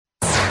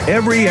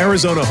every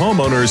Arizona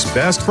homeowner's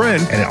best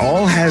friend. And it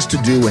all has to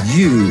do with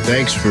you.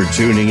 Thanks for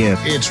tuning in.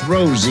 It's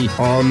Rosie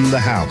on the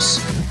House,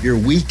 your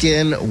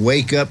weekend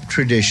wake-up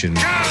tradition.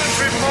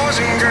 Country boys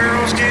and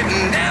girls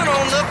getting down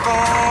on the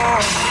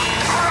farm.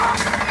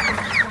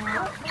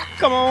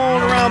 Come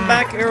on around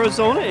back,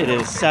 Arizona. It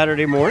is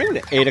Saturday morning,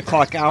 the 8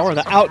 o'clock hour,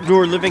 the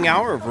outdoor living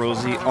hour of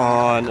Rosie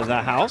on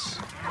the House.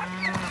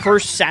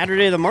 First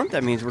Saturday of the month,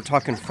 that means we're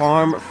talking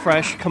farm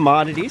fresh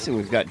commodities, and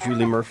we've got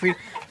Julie Murphy,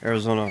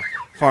 Arizona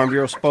Farm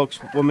Bureau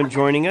spokeswoman,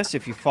 joining us.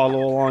 If you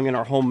follow along in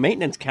our home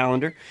maintenance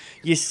calendar,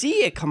 you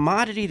see a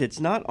commodity that's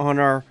not on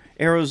our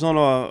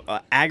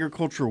Arizona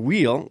agriculture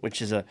wheel,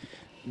 which is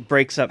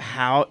breaks up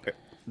how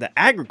the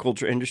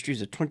agriculture industry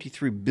is a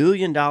 $23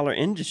 billion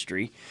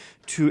industry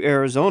to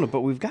Arizona.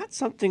 But we've got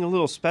something a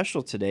little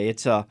special today.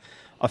 It's a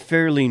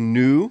fairly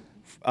new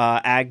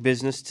ag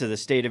business to the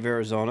state of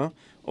Arizona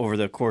over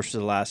the course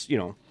of the last,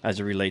 as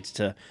it relates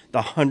to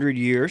the 100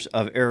 years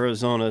of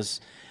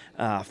Arizona's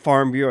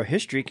Farm Bureau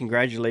history.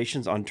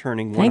 Congratulations on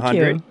turning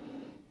 100.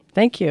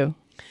 Thank you.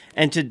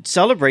 And to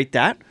celebrate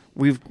that,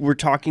 we're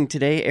talking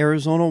today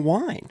Arizona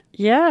wine.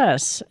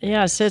 Yes.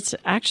 It's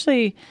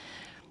actually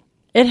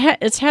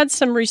it's had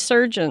some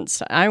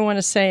resurgence. I want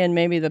to say in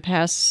maybe the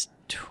past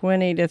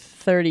 20 to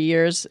 30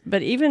 years,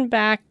 but even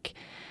back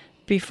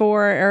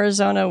before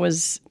Arizona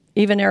was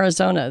even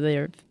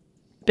Arizona,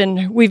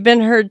 we've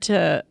been heard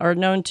to or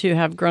known to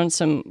have grown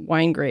some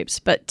wine grapes.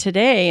 But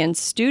today in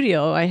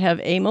studio, I have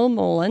Emil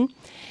Mullen.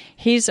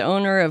 He's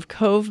owner of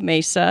Cove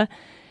Mesa,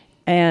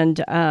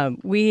 and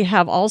we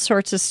have all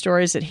sorts of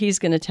stories that he's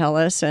going to tell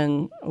us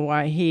and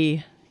why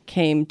he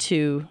came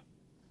to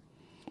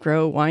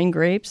grow wine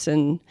grapes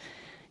and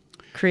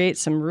create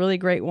some really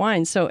great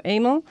wine. So,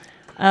 Emil,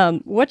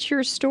 what's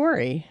your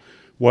story?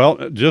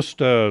 Well,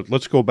 just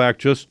let's go back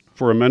just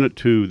for a minute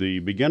to the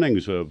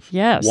beginnings of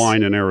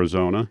wine in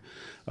Arizona.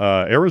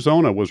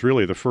 Arizona was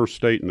really the first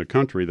state in the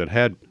country that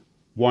had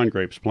wine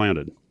grapes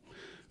planted,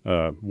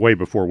 way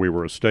before we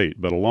were a state,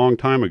 but a long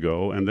time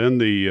ago. And then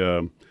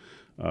the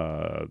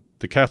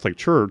Catholic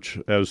Church,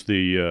 as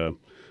the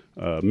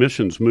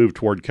missions moved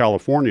toward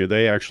California,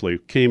 they actually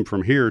came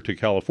from here to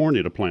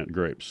California to plant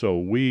grapes. So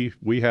we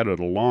had it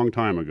a long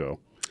time ago.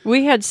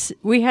 We had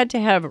to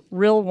have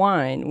real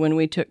wine when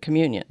we took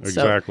communion.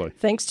 Exactly. So,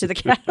 thanks to the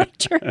Catholic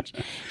Church.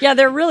 Yeah,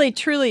 there really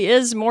truly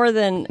is more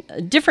than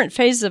different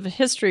phases of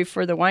history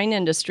for the wine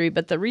industry,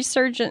 but the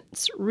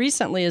resurgence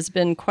recently has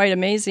been quite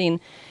amazing.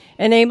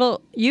 And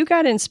Abel, you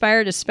got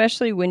inspired,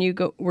 especially when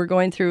you were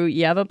going through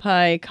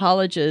Yavapai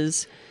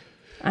College's,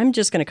 I'm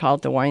just going to call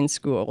it the wine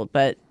school,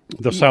 but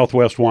the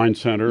Southwest Wine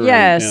Center.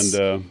 Yes.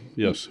 And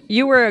yes.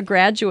 You were a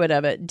graduate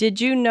of it. Did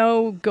you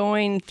know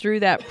going through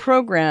that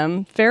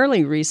program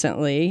fairly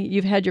recently,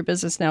 you've had your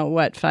business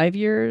now, 5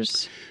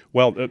 years?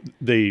 Well,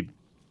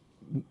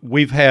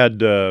 we've had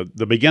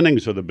the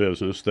beginnings of the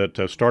business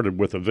that started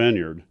with a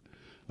vineyard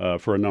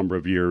for a number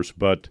of years,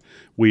 but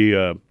we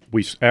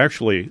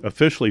actually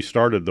officially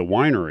started the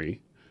winery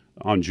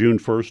on June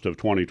 1st of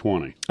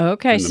 2020.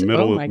 Okay. In the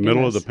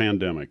middle of the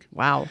pandemic.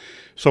 Wow.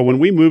 So when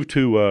we moved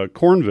to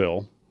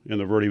Cornville, in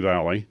the Verde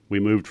Valley. We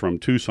moved from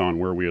Tucson,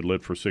 where we had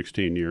lived for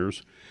 16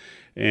 years.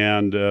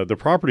 And the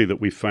property that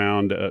we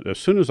found, as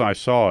soon as I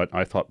saw it,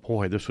 I thought,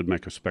 boy, this would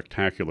make a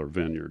spectacular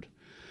vineyard.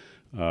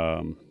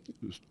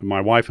 My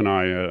wife and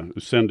I,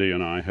 Cindy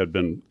and I, had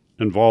been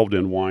involved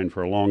in wine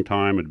for a long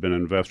time, had been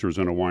investors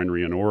in a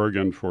winery in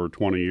Oregon for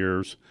 20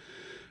 years.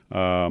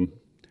 And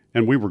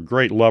we were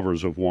great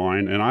lovers of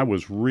wine, and I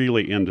was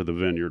really into the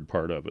vineyard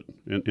part of it,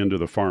 into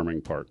the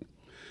farming part.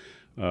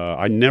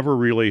 I never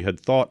really had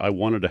thought I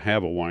wanted to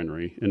have a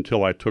winery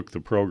until I took the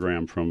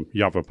program from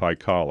Yavapai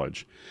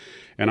College.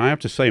 And I have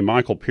to say,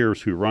 Michael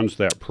Pierce, who runs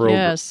that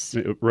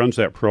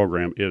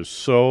program, is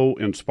so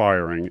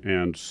inspiring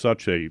and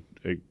such a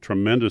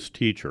tremendous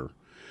teacher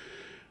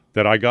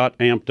that I got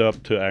amped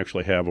up to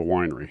actually have a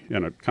winery.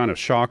 And it kind of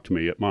shocked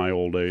me at my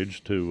old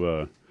age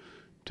to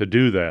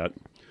do that.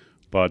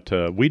 But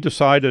we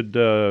decided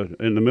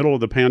in the middle of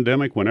the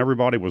pandemic, when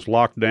everybody was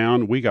locked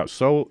down, we got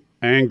so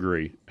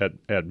angry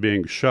at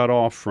being shut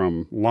off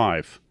from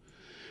life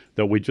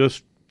that we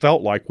just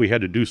felt like we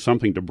had to do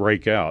something to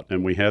break out.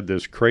 And we had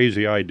this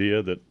crazy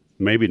idea that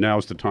maybe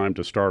now's the time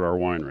to start our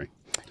winery.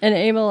 And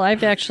Emil,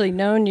 I've actually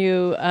known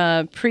you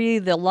pre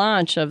the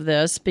launch of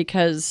this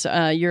because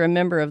you're a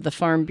member of the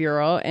Farm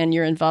Bureau and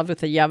you're involved with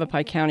the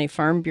Yavapai County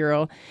Farm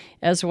Bureau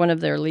as one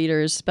of their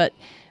leaders. But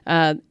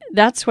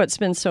that's what's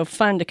been so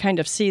fun to kind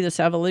of see this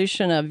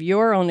evolution of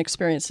your own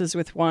experiences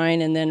with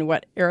wine and then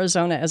what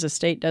Arizona as a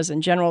state does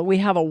in general. We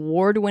have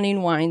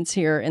award-winning wines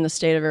here in the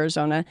state of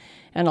Arizona,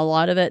 and a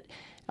lot of it,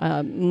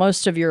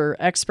 most of your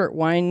expert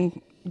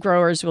wine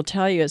growers will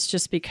tell you it's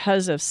just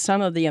because of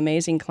some of the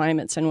amazing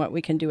climates and what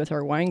we can do with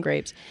our wine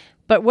grapes.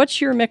 But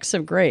what's your mix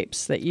of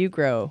grapes that you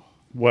grow?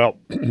 Well,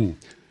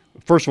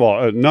 first of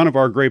all, none of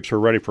our grapes are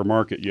ready for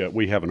market yet.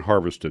 We haven't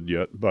harvested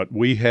yet, but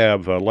we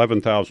have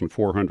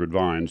 11,400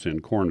 vines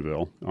in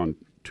Cornville on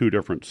 2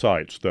 different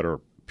sites that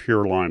are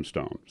pure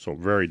limestone, so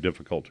very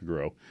difficult to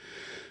grow.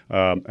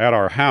 At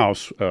our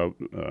house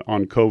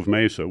on Cove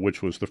Mesa,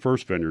 which was the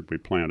first vineyard we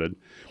planted,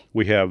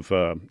 we have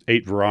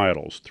 8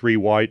 varietals, 3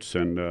 whites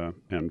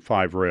and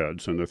 5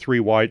 reds. And the 3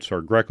 whites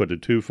are Greco di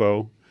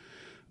Tufo,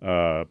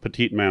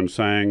 Petit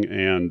Mansang,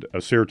 and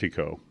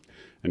Assyrtiko.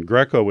 And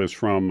Greco is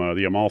from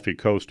the Amalfi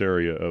Coast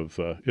area of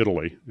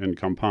Italy in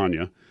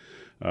Campania.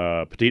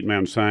 Petit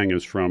Mansang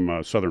is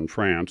from southern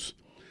France.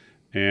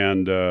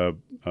 And the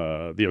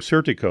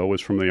Assyrtiko is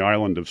from the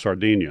island of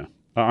Sardinia.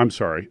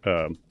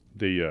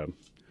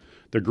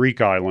 The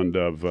Greek island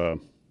of,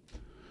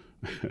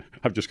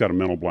 I've just got a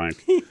mental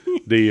blank.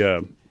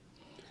 The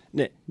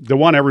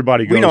one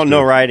everybody goes to. We don't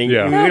know writing.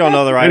 Yeah. We don't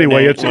know the right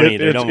Anyway, name.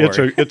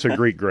 it's a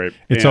Greek grape.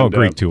 It's all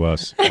Greek to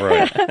us.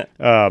 Right.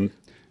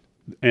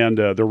 And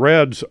the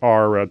reds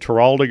are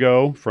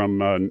Tiraldigo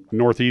from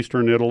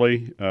northeastern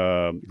Italy,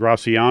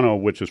 Graciano,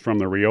 which is from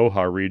the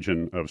Rioja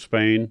region of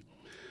Spain,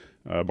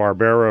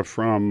 Barbera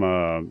from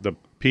the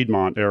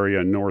Piedmont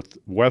area in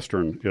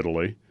northwestern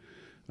Italy,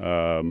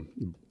 and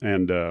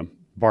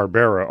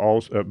Barbera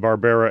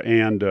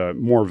and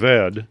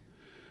Mourvèdre,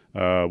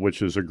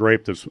 which is a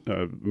grape that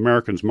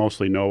Americans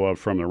mostly know of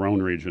from the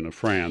Rhone region of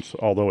France,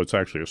 although it's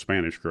actually a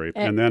Spanish grape.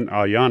 And then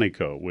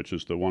Aglianico, which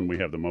is the one we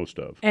have the most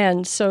of.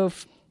 And so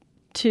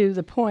to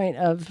the point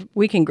of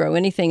we can grow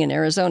anything in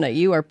Arizona,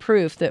 you are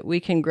proof that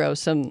we can grow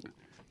some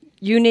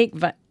unique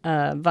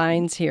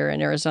vines here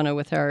in Arizona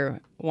with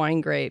our wine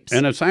grapes.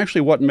 And it's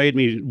actually what made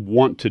me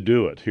want to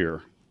do it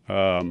here.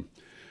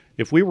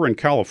 If we were in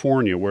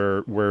California,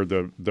 where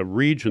the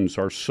regions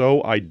are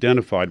so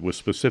identified with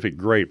specific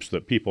grapes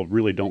that people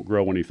really don't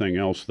grow anything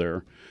else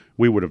there,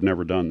 we would have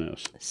never done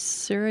this.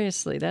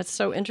 Seriously, that's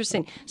so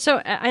interesting. So,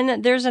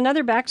 and there's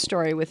another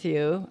backstory with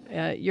you.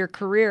 Your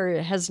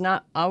career has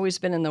not always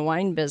been in the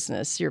wine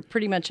business. You're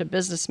pretty much a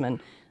businessman.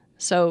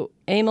 So,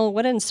 Emil,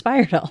 what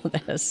inspired all of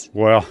this?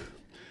 Well,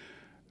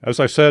 as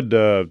I said,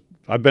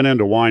 I've been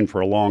into wine for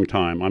a long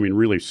time. I mean,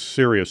 really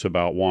serious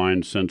about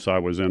wine since I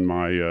was in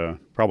my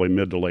probably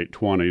mid to late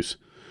 20s,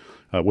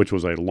 which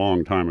was a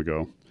long time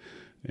ago.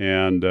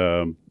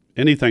 And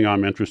anything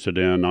I'm interested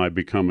in, I've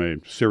become a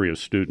serious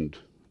student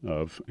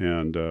of.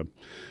 And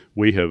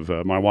we have,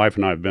 my wife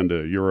and I have been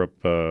to Europe,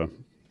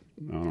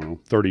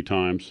 30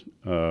 times.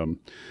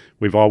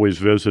 We've always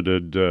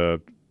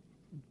visited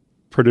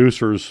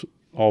producers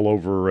all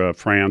over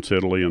France,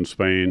 Italy, and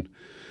Spain.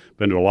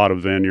 Been to a lot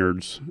of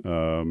vineyards.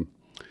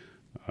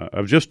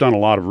 I've just done a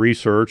lot of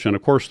research, and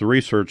of course the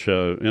research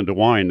into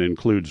wine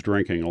includes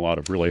drinking a lot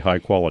of really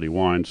high-quality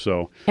wine.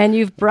 And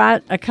you've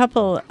brought a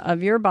couple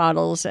of your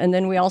bottles, and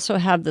then we also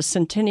have the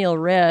Centennial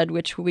Red,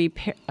 which we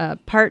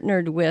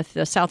partnered with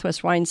the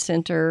Southwest Wine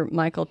Center,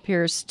 Michael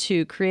Pierce,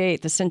 to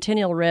create the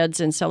Centennial Reds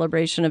in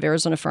celebration of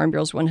Arizona Farm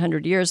Bureau's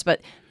 100 years. But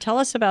tell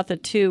us about the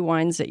 2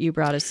 wines that you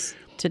brought us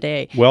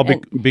today. Well,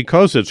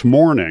 because it's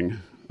morning,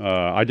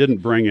 I didn't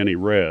bring any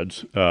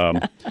reds.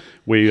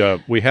 We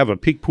have a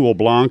Picpoul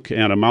Blanc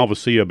and a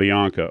Malvasia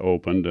Bianca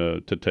open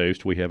to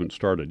taste. We haven't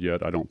started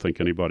yet. I don't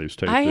think anybody's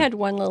tasted. I had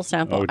one little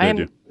sample. Oh, did I'm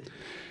you?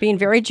 being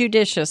very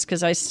judicious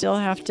because I still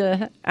have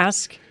to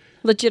ask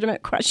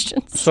legitimate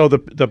questions. So the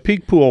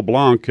Picpoul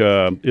Blanc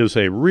is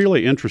a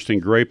really interesting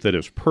grape that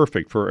is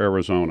perfect for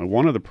Arizona.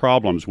 One of the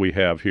problems we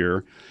have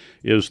here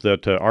is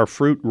that our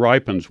fruit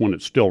ripens when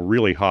it's still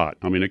really hot.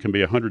 I mean, it can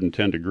be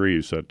 110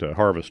 degrees at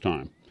harvest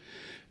time.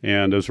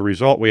 And as a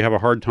result, we have a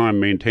hard time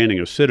maintaining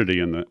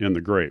acidity in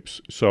the grapes.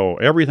 So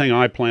everything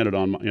I planted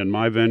in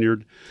my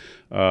vineyard,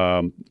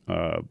 and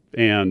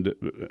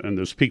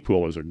this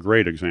Picpoul is a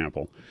great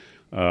example,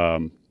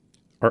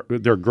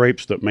 they're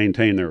grapes that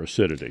maintain their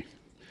acidity.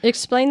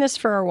 Explain this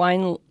for our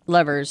wine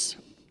lovers.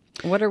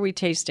 What are we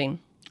tasting?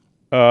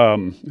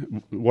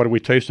 What are we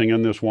tasting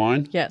in this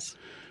wine? Yes.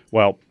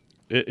 Well,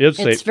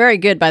 it's very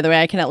good, by the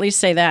way. I can at least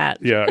say that.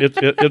 Yeah,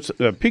 it's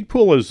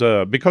Picpoul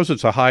is because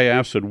it's a high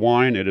acid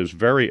wine. It is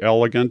very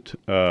elegant,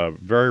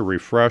 very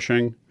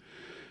refreshing.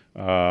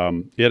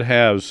 It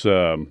has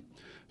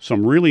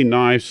some really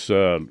nice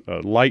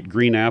light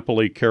green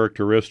apple-y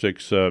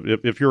characteristics.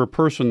 If you're a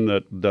person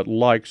that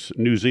likes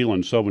New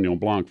Zealand Sauvignon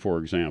Blanc, for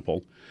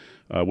example,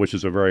 which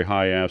is a very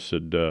high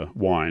acid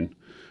wine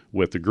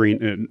with the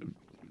green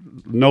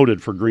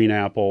noted for green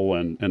apple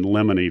and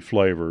lemony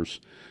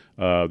flavors.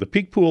 The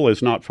Picpoul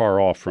is not far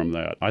off from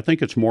that. I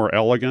think it's more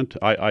elegant.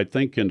 I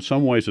think in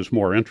some ways it's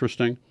more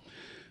interesting.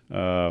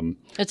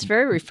 It's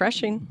very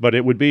refreshing. But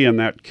it would be in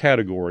that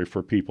category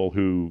for people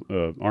who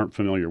aren't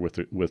familiar with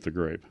the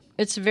grape.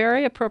 It's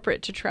very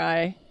appropriate to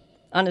try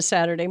on a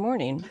Saturday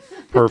morning.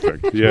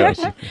 Perfect,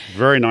 yes.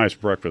 Very nice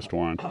breakfast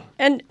wine.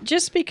 And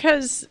just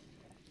because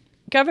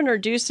Governor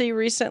Ducey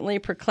recently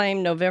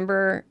proclaimed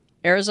November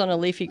Arizona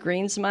Leafy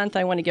Greens Month,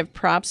 I want to give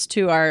props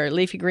to our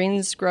leafy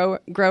greens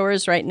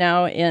growers right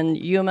now in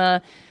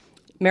Yuma,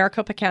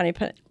 Maricopa County,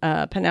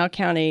 Pinal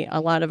County. A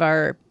lot of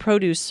our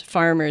produce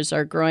farmers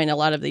are growing a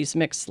lot of these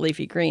mixed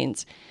leafy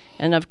greens.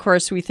 And of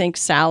course, we think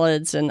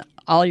salads and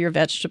all your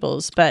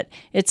vegetables, but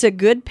it's a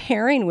good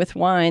pairing with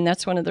wine.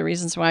 That's one of the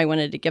reasons why I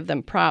wanted to give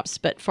them props.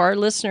 But for our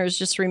listeners,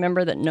 just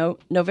remember that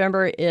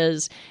November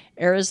is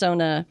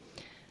Arizona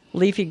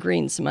Leafy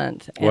Greens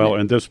Month.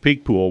 And this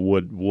Peak Pool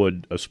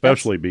would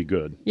especially be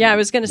good. Yeah, I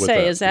was going to with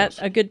say, is that yes.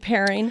 a good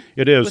pairing?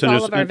 It is, with and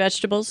all of our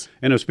vegetables?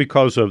 And it's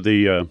because of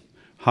the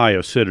high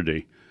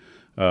acidity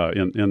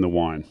in the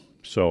wine.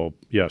 So,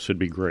 yes, it'd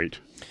be great.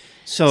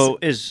 So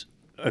is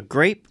a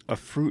grape a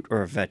fruit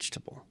or a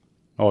vegetable?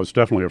 Oh, it's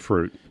definitely a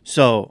fruit.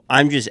 So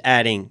I'm just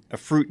adding a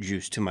fruit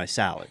juice to my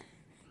salad.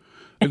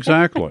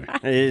 Exactly.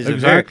 It is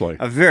exactly.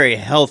 a very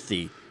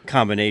healthy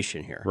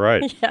combination here.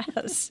 Right.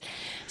 Yes.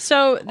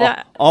 So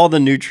All the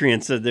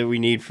nutrients that we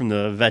need from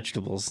the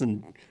vegetables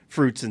and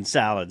fruits and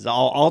salads,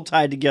 all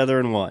tied together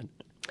in one.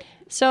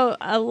 So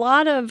a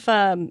lot of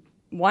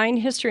wine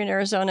history in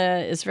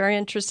Arizona is very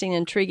interesting,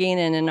 intriguing,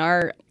 and in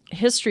our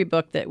history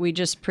book that we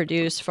just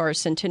produced for our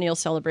centennial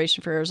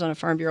celebration for Arizona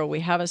Farm Bureau, we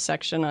have a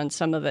section on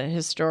some of the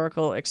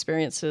historical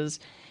experiences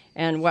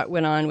and what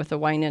went on with the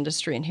wine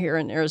industry here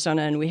in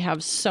Arizona, and we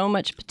have so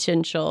much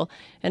potential.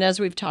 And as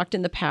we've talked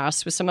in the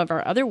past with some of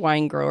our other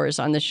wine growers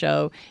on the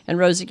show, and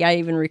Rosie, I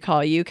even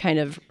recall you kind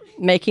of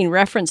making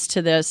reference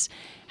to this,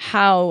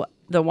 how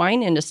the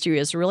wine industry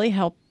has really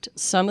helped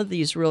some of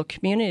these rural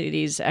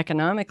communities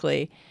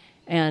economically.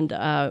 And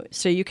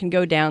so you can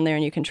go down there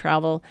and you can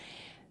travel.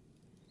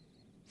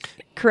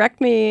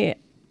 Correct me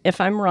if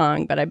I'm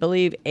wrong, but I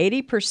believe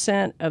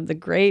 80% of the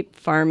grape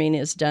farming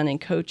is done in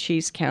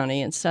Cochise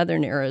County in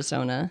southern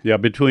Arizona. Yeah,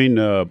 between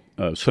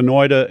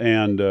Sonoyta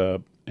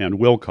and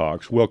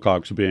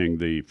Wilcox being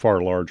the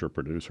far larger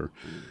producer,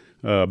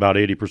 about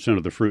 80%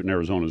 of the fruit in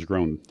Arizona is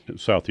grown in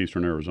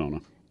southeastern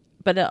Arizona.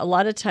 But a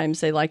lot of times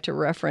they like to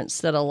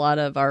reference that a lot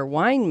of our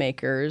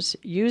winemakers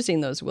using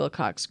those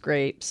Wilcox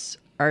grapes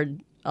are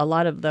a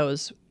lot of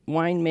those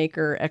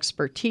winemaker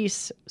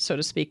expertise, so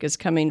to speak, is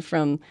coming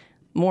from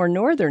more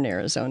northern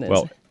Arizona.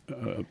 Well,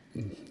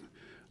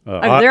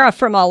 they're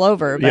from all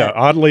over. But. Yeah,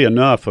 oddly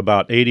enough,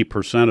 about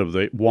 80% of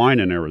the wine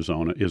in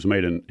Arizona is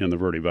made in the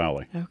Verde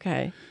Valley.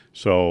 Okay.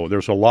 So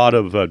there's a lot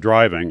of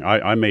driving.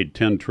 I made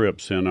 10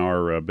 trips in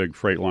our big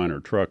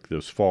Freightliner truck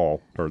this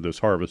fall, or this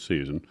harvest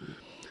season,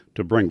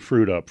 to bring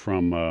fruit up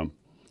from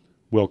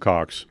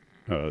Wilcox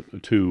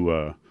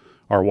to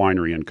our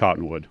winery in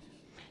Cottonwood.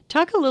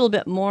 Talk a little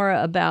bit more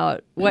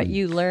about what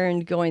you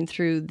learned going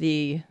through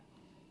the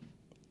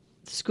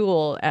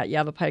school at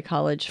Yavapai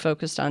College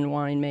focused on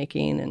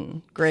winemaking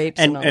and grapes.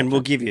 And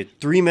we'll give you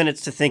 3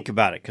 minutes to think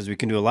about it, because we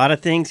can do a lot of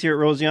things here at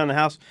Rosie on the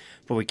House,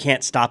 but we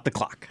can't stop the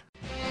clock.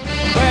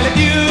 Well, if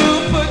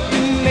you put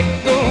the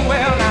nickel,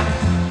 well, now,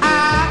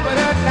 I put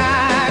a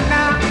dime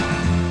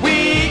now.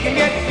 We can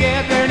get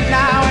together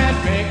now and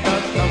drink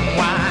us some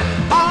wine.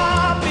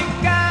 All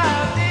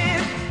because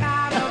it's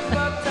kind of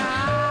the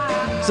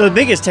time. So the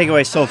biggest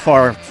takeaway so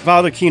far,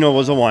 Father Kino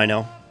was a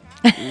wino.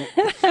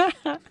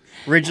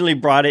 Originally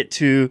brought it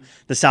to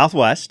the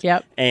Southwest.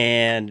 Yep.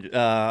 And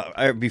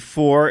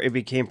before it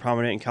became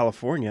prominent in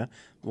California,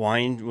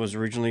 wine was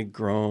originally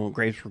grown,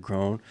 grapes were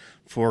grown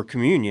for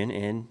communion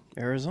in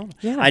Arizona.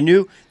 Yeah. I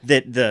knew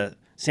that the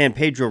San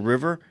Pedro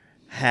River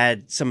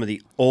had some of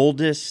the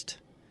oldest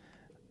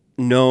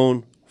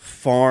known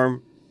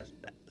farm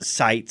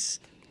sites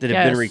that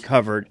have been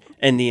recovered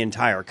in the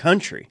entire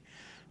country.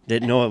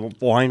 Didn't know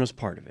wine was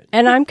part of it.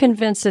 And I'm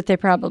convinced that they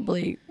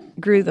probably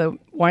grew the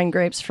wine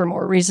grapes for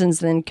more reasons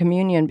than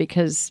communion,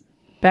 because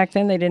back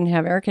then they didn't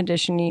have air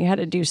conditioning. You had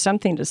to do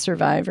something to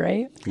survive,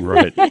 right?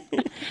 Right.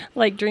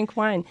 Like drink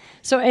wine.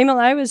 So, Emil,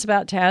 I was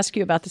about to ask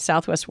you about the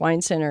Southwest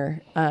Wine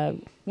Center.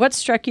 What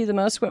struck you the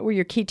most? What were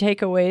your key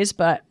takeaways,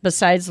 but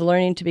besides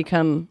learning to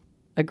become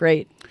a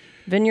great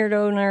vineyard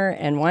owner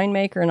and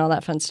winemaker and all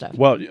that fun stuff?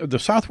 Well, the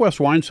Southwest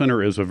Wine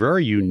Center is a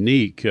very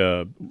unique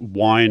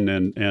wine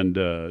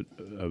and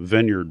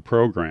vineyard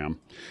program,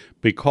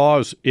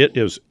 because it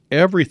is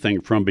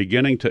everything from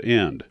beginning to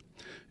end.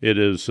 It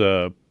is,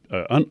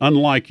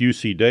 unlike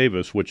UC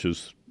Davis, which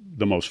is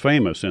the most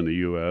famous in the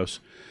U.S.,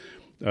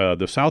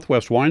 the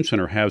Southwest Wine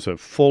Center has a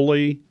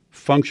fully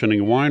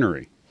functioning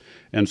winery.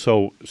 And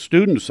so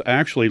students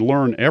actually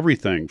learn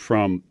everything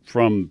from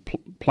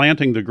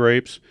planting the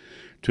grapes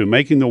to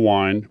making the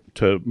wine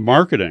to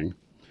marketing,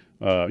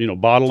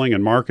 bottling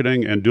and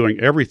marketing and doing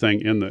everything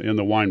in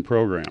the wine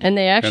program. And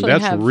they actually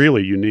that's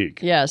really unique.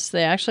 Yes,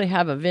 they actually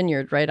have a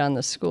vineyard right on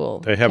the school.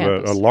 They have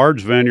campus. a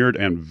large vineyard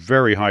and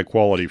very high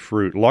quality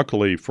fruit.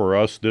 Luckily for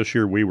us, this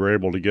year we were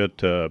able to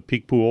get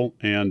Peak Pool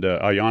and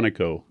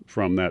Ionico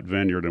from that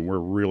vineyard, and we're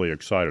really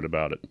excited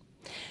about it.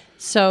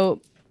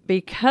 So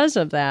because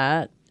of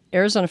that,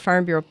 Arizona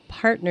Farm Bureau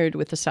partnered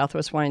with the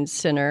Southwest Wine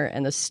Center,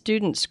 and the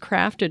students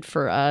crafted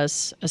for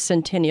us a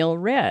Centennial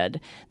Red.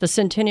 The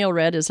Centennial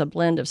Red is a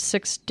blend of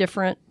 6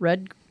 different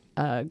red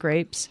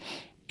grapes,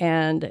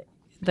 and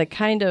the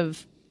kind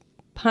of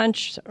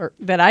punch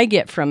that I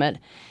get from it,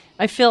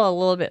 I feel a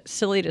little bit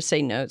silly to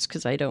say notes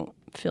because I don't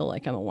feel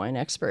like I'm a wine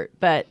expert,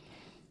 but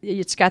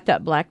it's got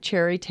that black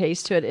cherry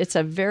taste to it. It's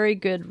a very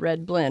good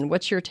red blend.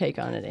 What's your take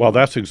on it, Amy? Well,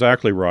 that's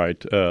exactly right.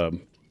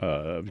 Kind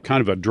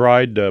of a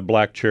dried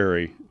black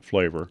cherry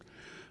flavor.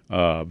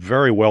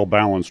 Very well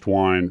balanced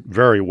wine,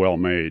 very well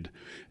made.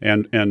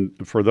 And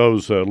for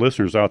those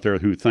listeners out there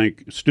who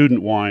think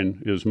student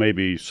wine is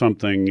maybe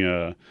something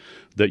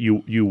that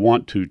you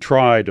want to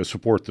try to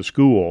support the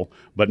school,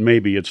 but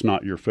maybe it's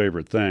not your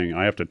favorite thing,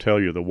 I have to tell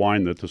you, the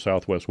wine that the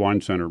Southwest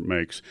Wine Center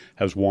makes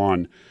has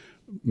won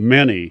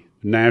many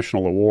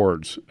national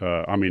awards.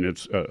 I mean,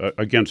 it's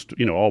against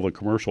all the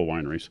commercial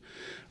wineries.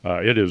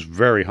 It is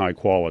very high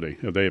quality.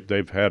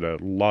 They've had a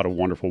lot of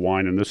wonderful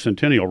wine, and this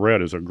Centennial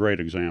Red is a great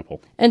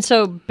example. And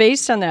so,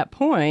 based on that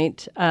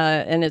point,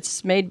 and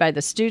it's made by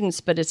the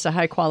students, but it's a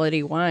high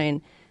quality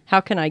wine. How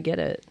can I get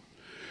it?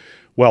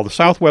 Well, the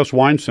Southwest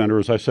Wine Center,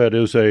 as I said,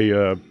 is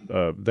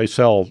they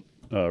sell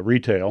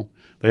retail.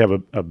 They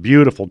have a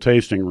beautiful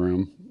tasting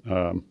room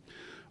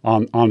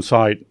on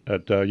site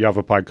at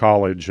Yavapai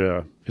College.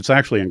 It's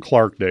actually in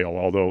Clarkdale,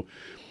 although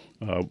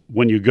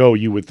when you go,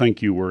 you would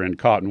think you were in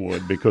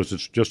Cottonwood because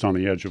it's just on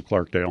the edge of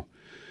Clarkdale.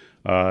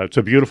 It's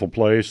a beautiful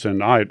place,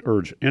 and I'd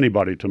urge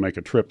anybody to make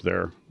a trip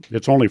there.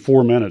 It's only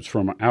 4 minutes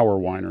from our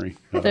winery.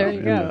 There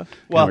you go.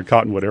 In the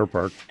Cottonwood Air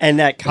Park. And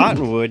that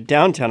Cottonwood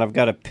downtown, I've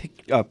got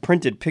a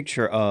printed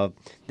picture of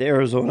the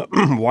Arizona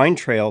Wine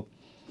Trail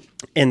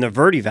in the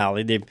Verde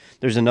Valley.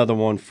 There's another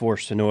one for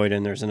Sonoyta,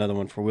 and there's another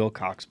one for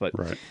Wilcox. But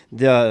right.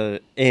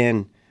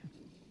 In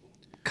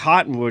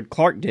Cottonwood,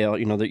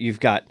 Clarkdale, that you've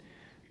got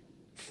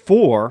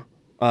 4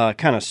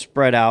 kind of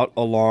spread out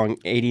along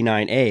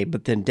 89A,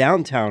 but then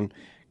downtown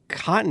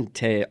Cottonwood,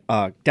 2,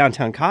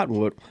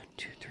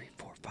 3,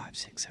 4, 5,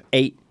 6, 7,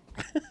 8.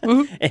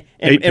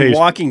 and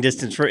walking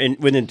distance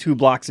within 2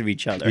 blocks of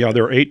each other. Yeah,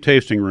 there are 8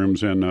 tasting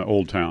rooms in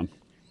Old Town,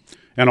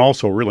 and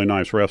also really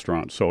nice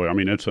restaurants. So I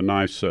mean, it's a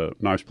nice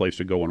place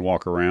to go and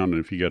walk around.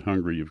 And if you get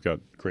hungry, you've got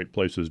great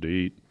places to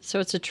eat. So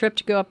it's a trip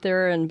to go up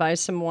there and buy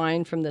some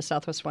wine from the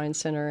Southwest Wine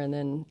Center, and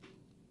then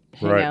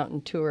hang right. out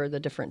and tour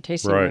the different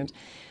tasting right. rooms.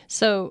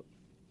 So,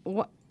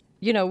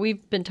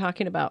 we've been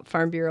talking about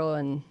Farm Bureau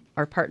and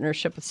our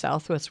partnership with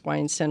Southwest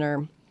Wine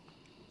Center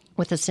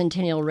with the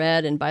Centennial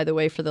Red. And by the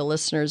way, for the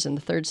listeners in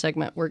the third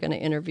segment, we're going to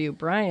interview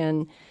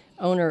Brian,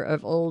 owner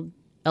of Old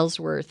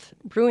Ellsworth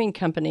Brewing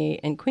Company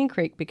in Queen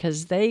Creek,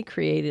 because they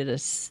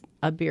created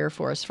a beer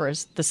for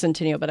us the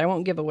Centennial. But I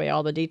won't give away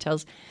all the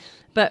details.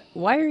 But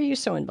why are you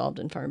so involved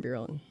in Farm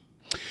Bureau?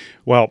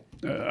 Well,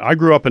 I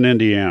grew up in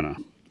Indiana.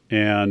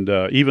 And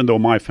even though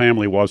my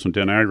family wasn't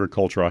in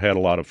agriculture, I had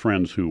a lot of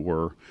friends who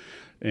were.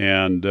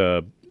 And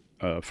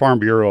Farm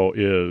Bureau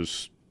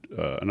is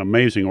an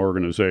amazing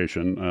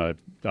organization.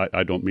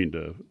 I don't mean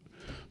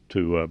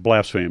to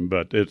blaspheme,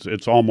 but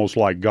it's almost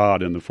like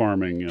God in the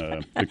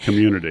farming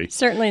community.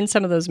 Certainly in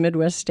some of those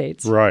Midwest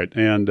states. Right.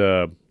 And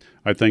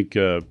I think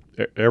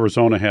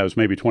Arizona has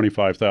maybe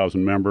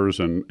 25,000 members,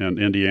 and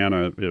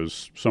Indiana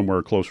is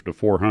somewhere closer to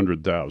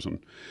 400,000.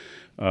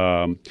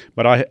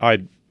 But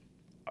I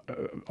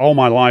all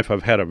my life,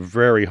 I've had a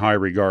very high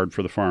regard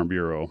for the Farm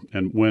Bureau.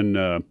 And when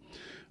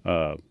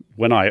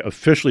I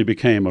officially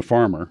became a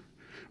farmer,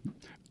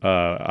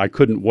 I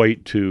couldn't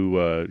wait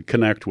to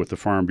connect with the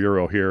Farm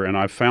Bureau here, and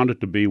I found it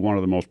to be one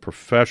of the most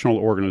professional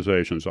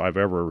organizations I've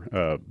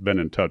ever been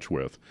in touch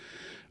with.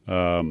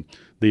 The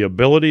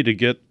ability to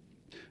get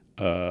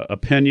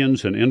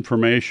opinions and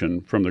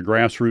information from the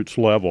grassroots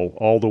level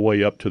all the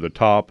way up to the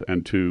top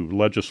and to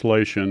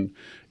legislation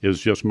is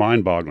just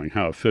mind-boggling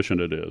how efficient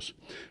it is.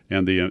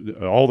 And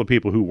all the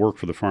people who work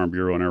for the Farm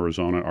Bureau in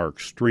Arizona are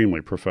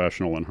extremely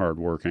professional and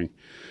hardworking,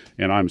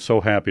 and I'm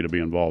so happy to be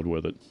involved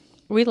with it.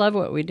 We love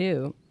what we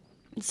do.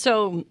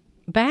 So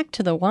back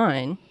to the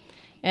wine,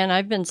 and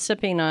I've been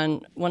sipping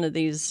on one of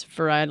these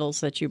varietals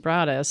that you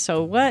brought us.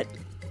 So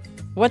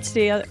what's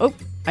the other? Oh,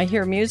 I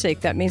hear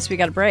music. That means we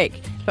got a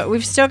break. But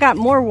we've still got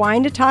more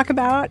wine to talk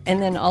about,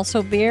 and then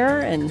also beer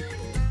and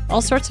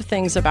all sorts of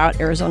things about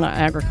Arizona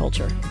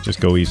agriculture. Just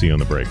go easy on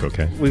the break,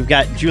 okay? We've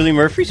got Julie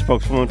Murphy,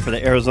 spokeswoman for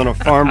the Arizona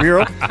Farm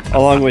Bureau,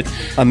 along with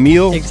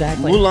Emil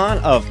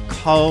Mulan of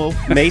Cove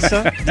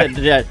Mesa. I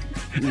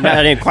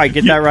didn't quite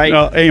get that right.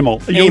 No,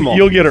 Emil.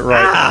 You'll get it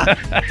right.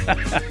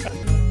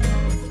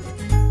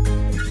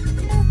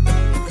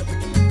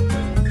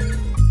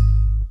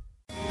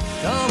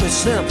 Call me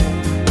simple,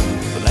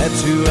 but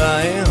that's who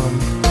I am.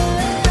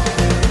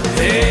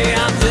 Hey,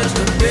 I'm just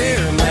a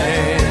beer man.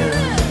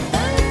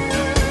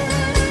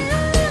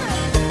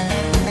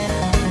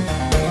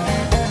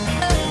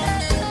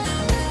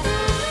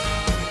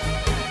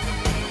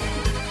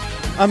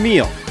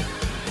 Emil.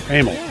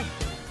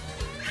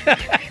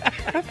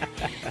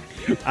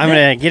 I'm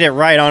going to get it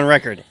right on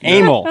record.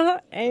 Emil.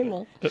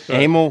 Emil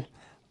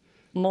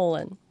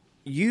Mullen.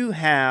 You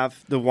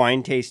have the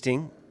wine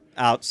tasting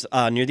out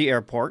near the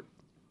airport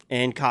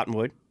in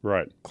Cottonwood,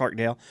 right,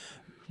 Clarkdale.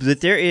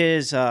 But there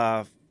is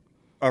a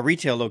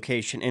retail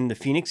location in the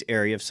Phoenix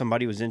area. If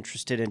somebody was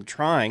interested in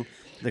trying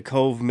the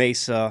Cove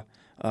Mesa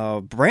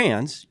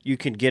brands, you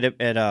can get it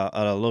at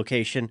a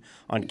location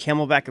on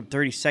Camelback and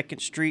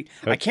 32nd Street.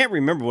 I can't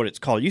remember what it's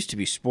called. It used to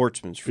be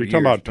Sportsman's for years.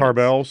 You're talking about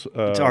Tarbell's?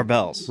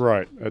 Tarbell's.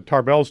 Right.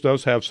 Tarbell's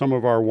does have some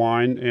of our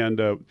wine,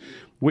 and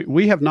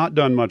we have not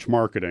done much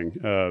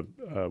marketing.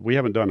 We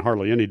haven't done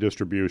hardly any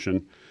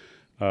distribution.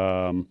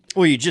 Well,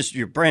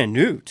 you're brand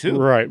new too.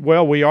 Right.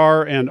 Well, we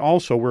are, and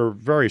also we're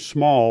very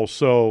small.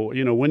 So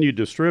when you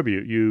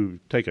distribute, you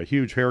take a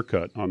huge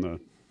haircut on the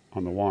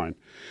wine,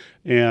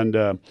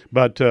 and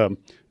but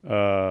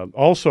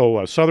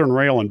also Southern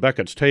Rail and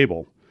Beckett's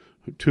Table,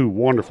 two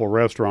wonderful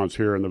restaurants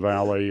here in the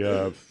valley,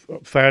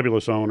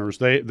 fabulous owners.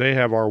 They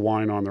have our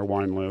wine on their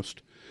wine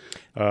list.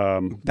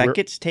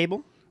 Beckett's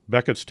Table.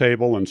 Beckett's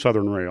Table and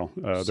Southern Rail.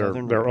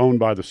 They're owned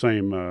by the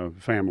same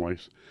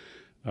families.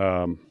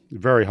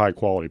 Very high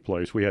quality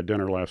place. We had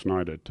dinner last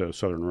night at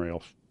Southern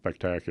Rail.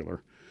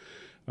 Spectacular.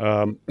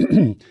 And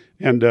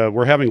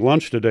we're having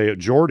lunch today at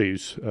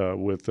Geordie's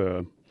with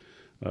being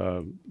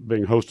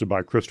hosted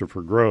by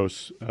Christopher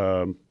Gross.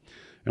 And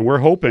we're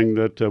hoping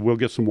that we'll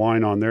get some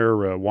wine on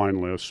their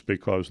wine lists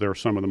because they're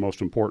some of the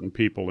most important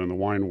people in the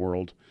wine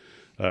world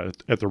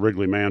at the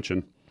Wrigley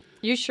Mansion.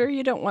 You sure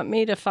you don't want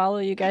me to follow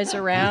you guys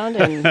around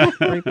and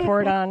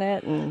report on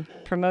it and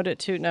promote it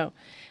too? No.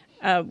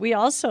 We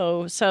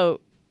also,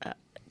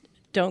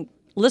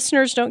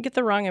 listeners don't get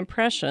the wrong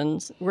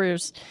impressions.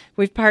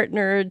 We've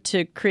partnered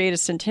to create a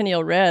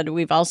Centennial Red.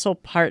 We've also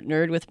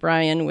partnered with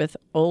Brian with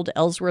Old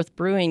Ellsworth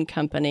Brewing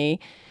Company,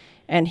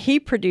 and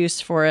he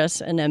produced for us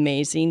an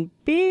amazing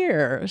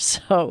beer.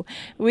 So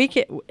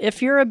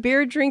if you're a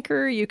beer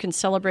drinker, you can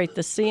celebrate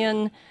the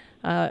Cian,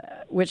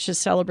 which is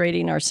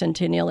celebrating our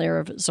centennial year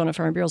of Arizona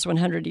Farm Bureau's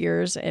 100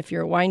 years. If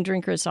you're a wine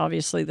drinker, it's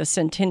obviously the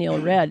Centennial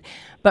Red.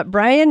 But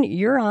Brian,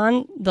 you're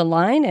on the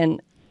line,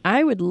 and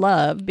I would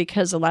love,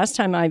 because the last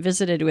time I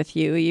visited with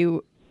you,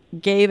 you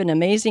gave an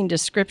amazing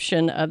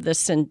description of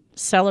this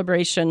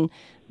celebration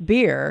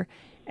beer,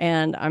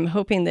 and I'm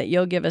hoping that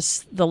you'll give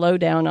us the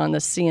lowdown on the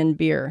Cian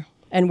beer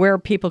and where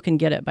people can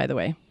get it, by the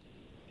way.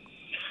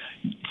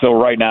 So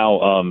right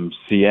now,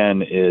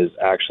 Cian is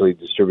actually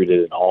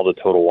distributed in all the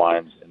Total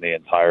Wines in the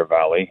entire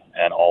valley,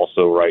 and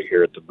also right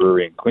here at the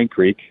brewery in Queen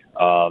Creek.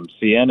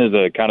 Cian is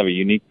a kind of a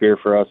unique beer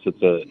for us.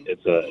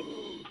 It's a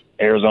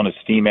Arizona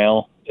steam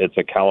ale. It's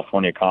a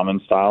California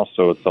common style,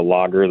 so it's a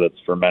lager that's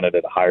fermented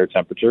at a higher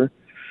temperature.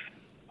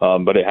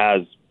 But it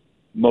has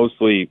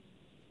mostly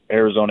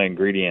Arizona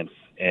ingredients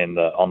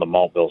on the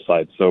malt bill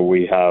side. So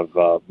we have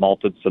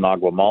malted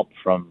Sinagua malt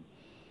from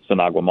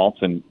Sinagua Malts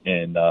in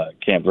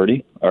Camp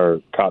Verde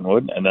or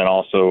Cottonwood, and then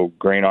also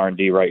Grain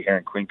R&D right here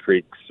in Queen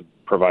Creek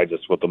provides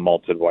us with a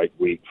malted white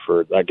wheat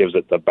that gives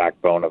it the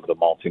backbone of the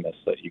maltiness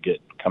that you get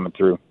coming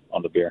through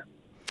on the beer.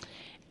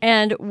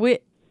 And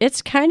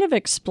it's kind of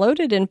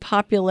exploded in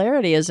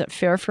popularity. Is it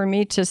fair for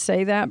me to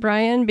say that,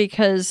 Brian?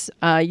 Because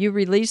you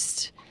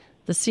released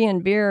the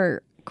Cian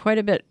beer quite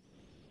a bit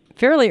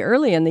fairly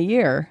early in the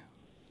year.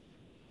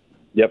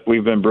 Yep,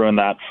 we've been brewing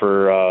that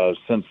for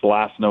since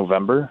last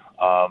November.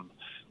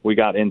 We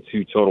got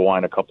into Total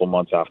Wine a couple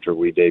months after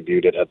we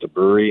debuted it at the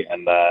brewery,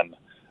 and then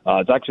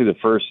it's actually the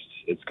first.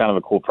 It's kind of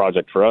a cool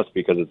project for us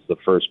because it's the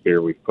first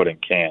beer we've put in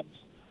cans.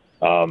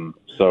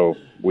 So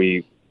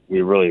we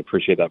really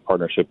appreciate that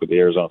partnership with the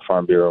Arizona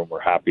Farm Bureau, and we're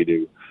happy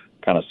to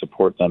kind of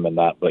support them in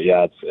that. But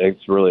yeah,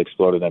 it's really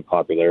exploded in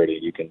popularity.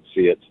 You can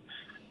see it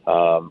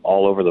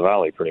all over the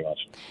valley pretty much.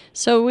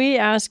 So we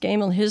asked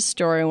Emil his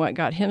story and what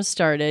got him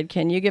started.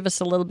 Can you give us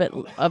a little bit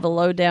of a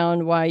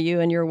lowdown why you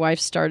and your wife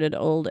started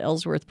Old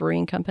Ellsworth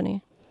Brewing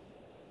Company?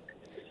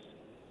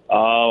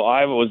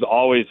 I was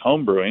always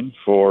homebrewing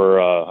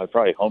I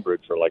probably homebrewed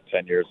for like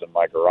 10 years in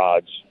my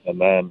garage.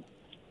 And then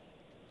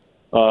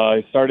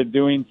I started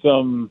doing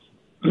some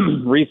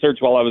research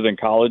while I was in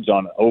college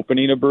on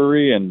opening a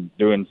brewery and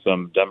doing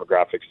some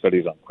demographic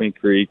studies on Queen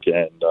Creek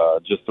and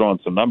just throwing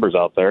some numbers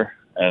out there.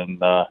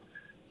 And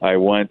I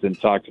went and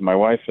talked to my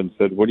wife and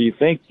said, what do you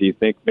think? Do you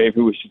think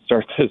maybe we should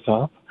start this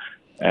up?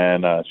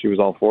 And she was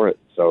all for it.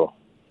 So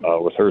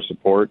with her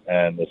support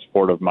and the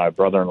support of my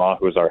brother-in-law,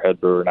 who is our head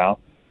brewer now,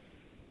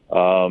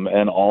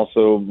 and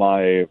also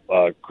my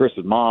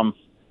Chris's mom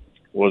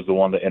was the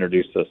one that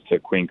introduced us to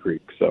Queen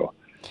Creek. So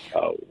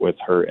with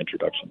her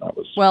introduction, that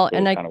was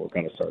kind of what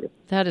kind of started.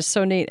 That is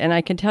so neat. And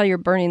I can tell you're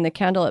burning the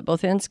candle at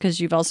both ends because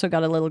you've also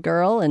got a little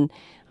girl. And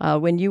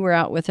when you were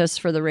out with us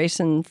for the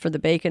Racing for the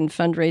Bacon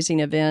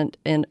fundraising event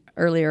in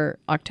earlier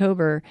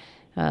October,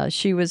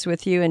 she was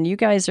with you. And you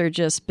guys are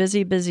just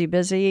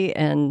busy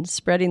and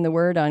spreading the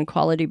word on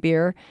quality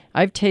beer.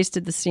 I've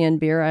tasted the Cian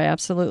beer. I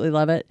absolutely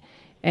love it.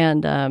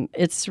 And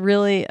it's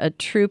really a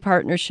true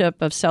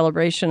partnership of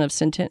celebration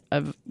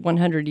of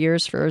 100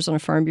 years for Arizona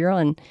Farm Bureau.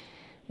 And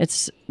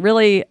it's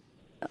really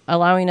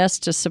allowing us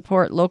to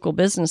support local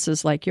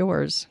businesses like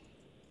yours.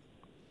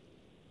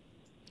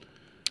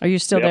 Are you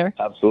still there?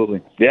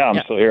 Absolutely. Yeah,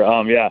 I'm still here.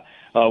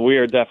 We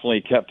are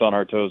definitely kept on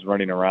our toes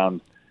running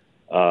around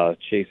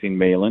chasing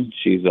Malin.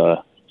 She's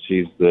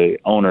the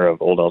owner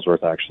of Old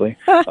Ellsworth, actually.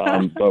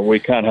 But we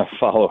kind of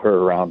follow her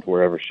around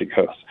wherever she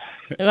goes.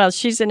 Well,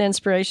 she's an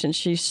inspiration.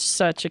 She's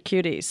such a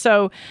cutie.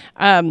 So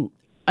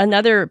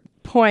another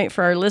point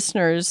for our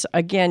listeners,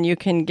 again, you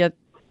can get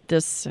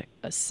this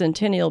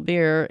Centennial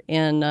beer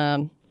in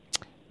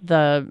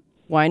the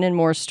Wine and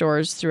More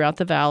stores throughout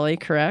the valley,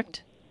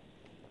 correct?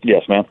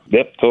 Yes, ma'am.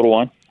 Yep, Total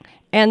Wine.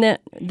 And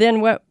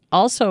then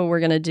also we're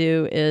going to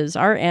do is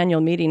our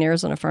annual meeting,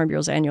 Arizona Farm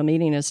Bureau's annual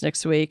meeting is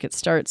next week. It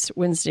starts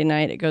Wednesday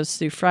night. It goes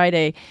through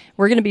Friday.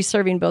 We're going to be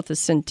serving both the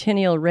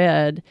Centennial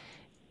Red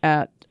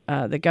at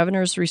the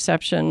governor's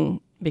reception.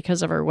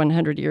 Because of our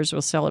 100 years,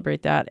 we'll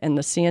celebrate that, and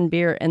the CN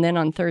beer. And then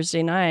on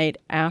Thursday night,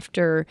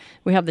 after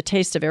we have the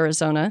Taste of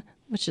Arizona,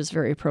 which is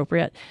very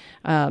appropriate,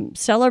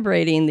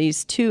 celebrating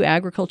these 2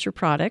 agriculture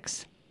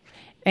products.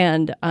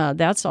 And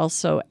that's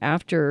also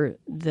after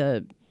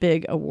the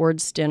big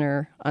awards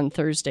dinner on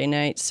Thursday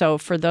night. So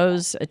for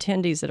those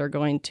attendees that are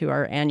going to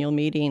our annual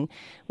meeting,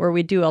 where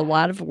we do a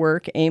lot of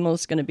work,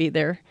 Emil's going to be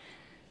there.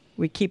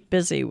 We keep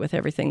busy with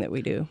everything that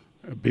we do.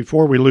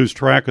 Before we lose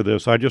track of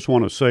this, I just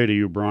want to say to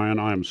you, Brian,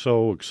 I am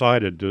so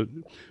excited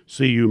to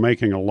see you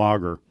making a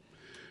lager.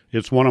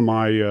 It's one of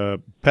my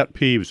pet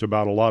peeves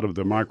about a lot of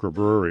the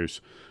microbreweries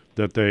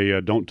that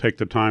they don't take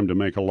the time to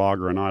make a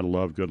lager, and I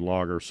love good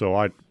lager. So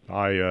I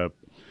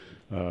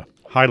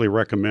highly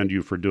recommend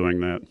you for doing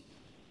that.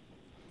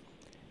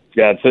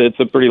 Yeah, it's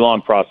a pretty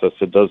long process.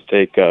 It does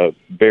take a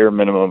bare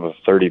minimum of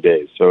 30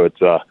 days. So it's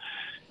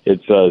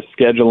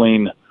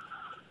scheduling.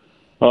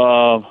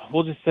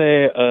 We'll just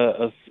say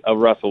a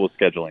wrestle with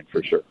scheduling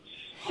for sure.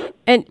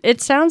 And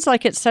it sounds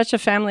like it's such a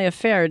family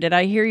affair. Did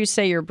I hear you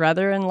say your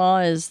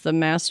brother-in-law is the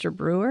master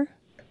brewer?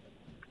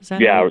 Is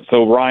that yeah.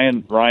 So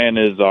Ryan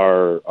is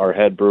our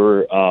head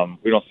brewer.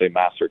 We don't say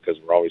master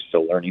because we're always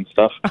still learning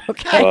stuff.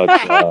 Okay. But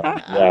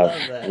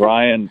yeah,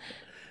 Ryan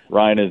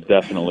is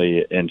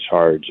definitely in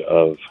charge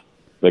of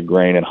the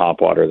grain and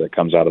hop water that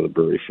comes out of the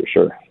brewery for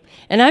sure.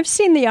 And I've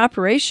seen the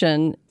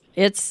operation.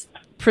 It's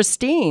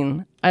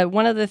pristine.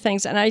 One of the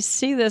things, and I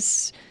see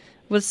this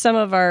with some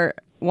of our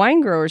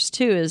wine growers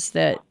too, is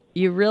that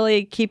you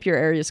really keep your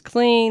areas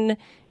clean.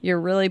 You're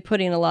really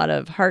putting a lot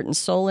of heart and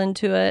soul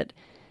into it.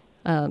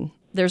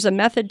 There's a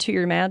method to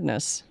your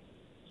madness.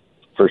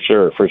 For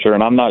sure.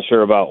 And I'm not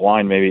sure about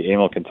wine. Maybe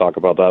Emil can talk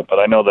about that. But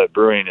I know that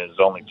brewing is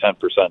only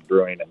 10%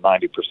 brewing and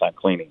 90%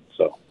 cleaning.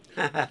 So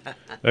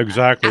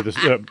exactly,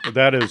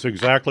 that is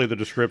exactly the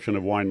description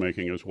of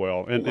winemaking as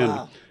well.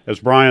 And as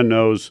Brian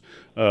knows,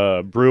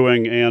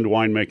 brewing and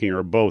winemaking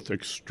are both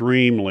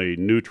extremely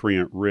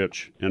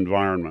nutrient-rich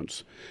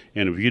environments.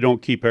 And if you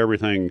don't keep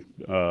everything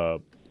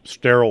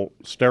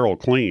sterile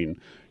clean,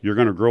 you're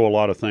going to grow a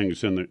lot of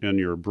things in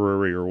your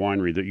brewery or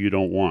winery that you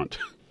don't want.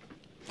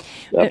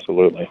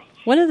 Absolutely.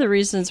 One of the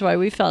reasons why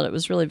we felt it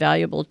was really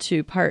valuable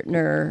to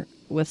partner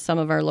with some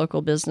of our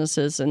local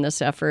businesses in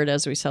this effort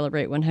as we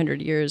celebrate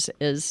 100 years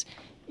is,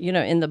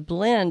 in the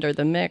blend or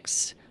the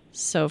mix.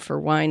 So for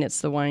wine,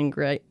 it's the wine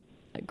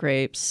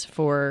grapes.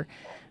 For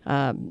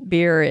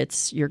beer,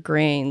 it's your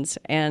grains.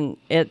 And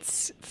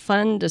it's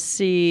fun to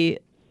see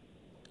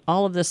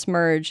all of this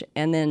merge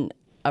and then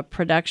a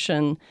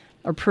production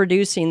or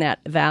producing that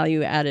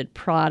value-added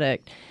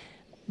product.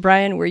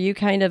 Brian, were you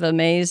kind of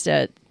amazed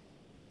at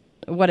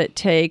what it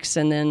takes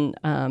and then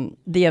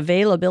the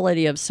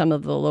availability of some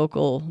of the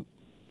local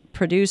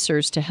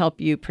producers to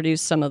help you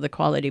produce some of the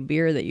quality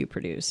beer that you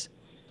produce?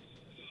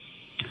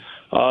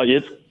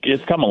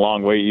 It's come a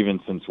long way even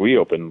since we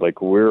opened.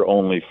 Like, we're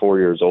only 4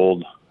 years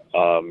old,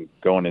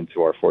 going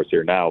into our 4th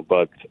year now,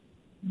 but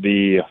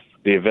the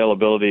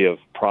availability of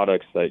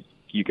products that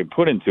you can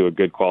put into a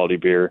good quality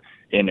beer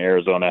in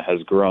Arizona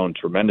has grown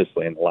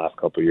tremendously in the last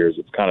couple of years.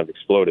 It's kind of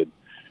exploded.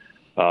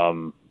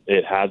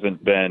 It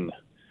hasn't been,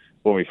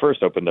 when we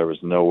first opened, there was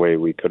no way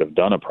we could have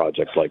done a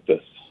project like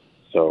this.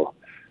 So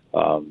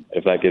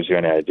if that gives you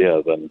any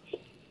idea, then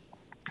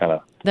kind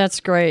of that's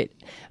great.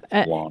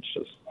 Launched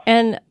us.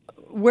 And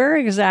where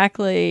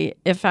exactly,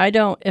 if I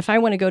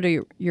want to go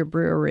to your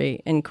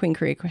brewery in Queen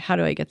Creek, how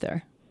do I get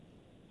there?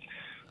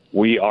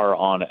 We are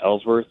on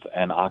Ellsworth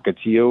and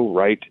Ocotillo,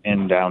 right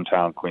in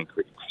downtown Queen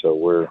Creek. So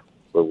we're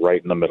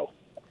right in the middle.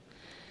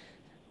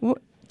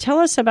 Tell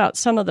us about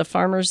some of the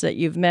farmers that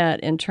you've met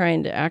in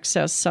trying to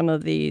access some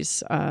of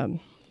these,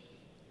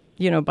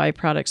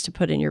 byproducts to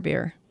put in your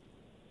beer.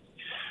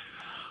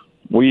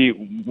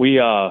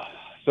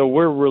 So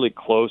we're really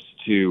close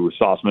to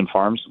Sauceman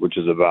Farms, which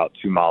is about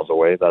 2 miles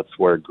away. That's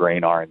where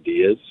Grain R&D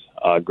is.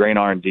 Grain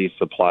R&D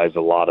supplies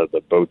a lot of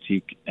the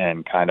boutique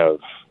and kind of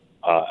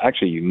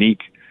actually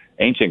unique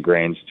ancient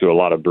grains to a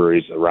lot of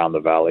breweries around the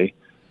valley.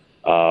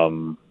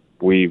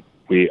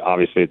 We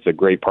obviously, it's a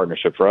great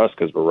partnership for us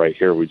because we're right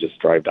here. We just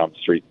drive down the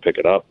street and pick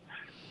it up.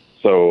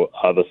 So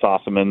the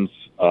Saucemans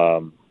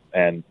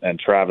and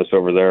Travis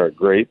over there are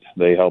great.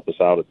 They help us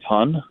out a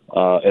ton.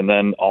 And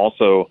then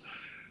also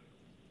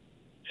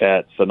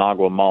at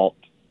Sinagua Malt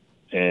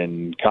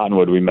in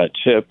Cottonwood, we met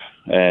Chip,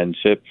 and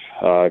Chip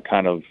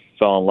kind of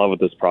fell in love with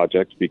this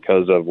project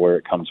because of where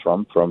it comes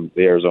from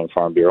the Arizona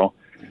Farm Bureau.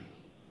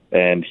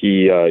 And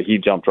he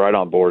jumped right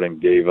on board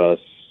and gave us,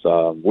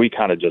 we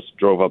kind of just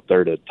drove up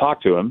there to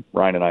talk to him,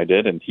 Ryan and I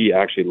did, and he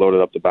actually loaded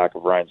up the back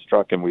of Ryan's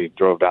truck, and we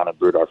drove down and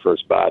brewed our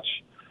first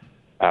batch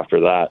after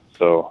that.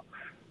 So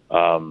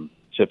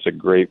Chip's a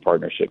great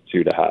partnership,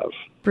 too, to have.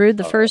 Brewed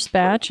the first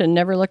batch and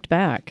never looked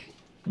back.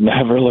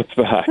 Never looked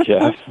back,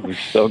 yes. We're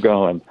still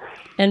going.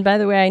 And by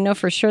the way, I know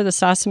for sure the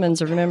Sossamans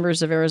are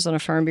members of Arizona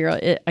Farm Bureau.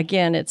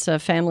 Again, it's a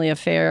family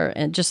affair,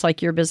 and just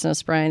like your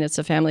business, Brian, it's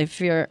a family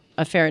affair.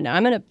 Now,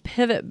 I'm going to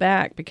pivot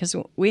back because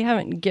we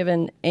haven't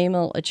given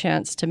Emil a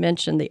chance to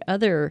mention the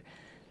other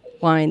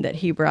wine that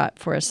he brought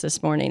for us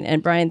this morning.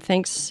 And Brian,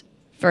 thanks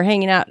for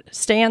hanging out.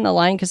 Stay on the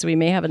line because we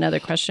may have another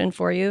question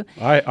for you.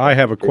 I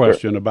have a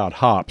question about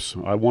hops.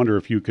 I wonder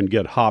if you can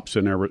get hops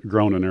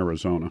grown in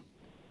Arizona.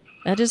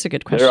 That is a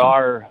good question.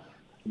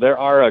 There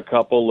are a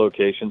couple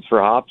locations for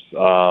hops,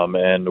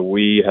 and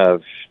we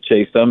have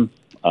chased them.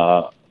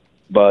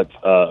 But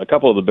a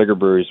couple of the bigger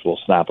breweries will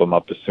snap them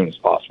up as soon as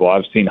possible.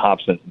 I've seen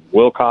hops in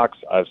Wilcox.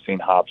 I've seen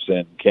hops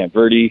in Camp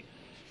Verde.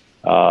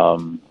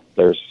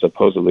 There's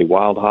supposedly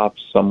wild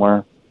hops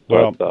somewhere.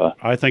 Well,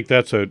 I think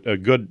that's a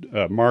good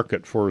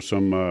market for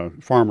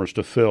some farmers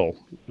to fill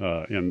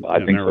in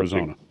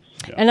Arizona. So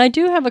yeah. And I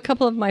do have a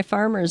couple of my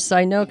farmers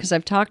I know because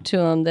I've talked to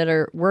them that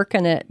are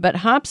working it. But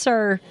hops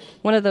are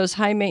one of those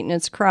high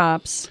maintenance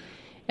crops,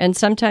 and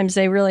sometimes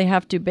they really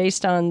have to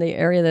based on the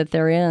area that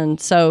they're in.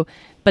 So,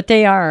 but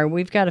they are.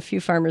 We've got a few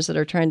farmers that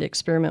are trying to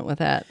experiment with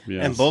that.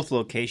 Yes. And both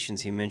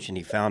locations he mentioned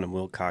he found in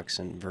Wilcox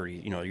and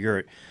Verde. You know, you're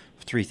at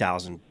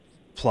 3,000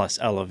 plus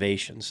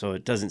elevation, so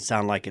it doesn't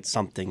sound like it's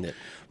something that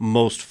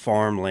most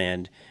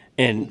farmland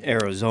in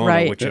Arizona,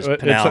 Right. which is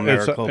Pinal,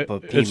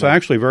 Maricopa, Pima, It's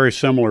actually very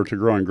similar to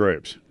growing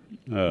grapes.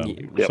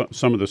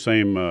 Some of the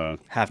same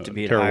have to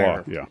be at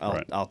terroir.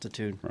 higher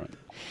altitude. Right.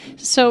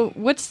 So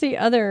what's the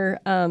other,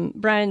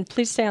 Brian,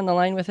 please stay on the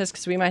line with us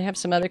because we might have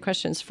some other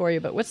questions for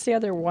you, but what's the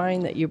other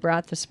wine that you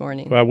brought this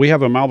morning? We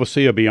have a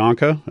Malvasia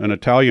Bianca, an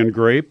Italian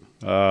grape.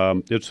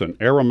 It's an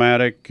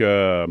aromatic,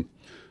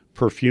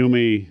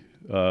 perfumey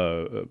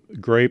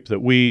grape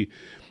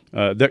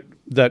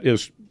that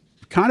is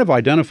kind of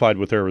identified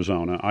with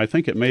Arizona. I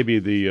think it may be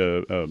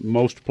the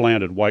most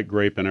planted white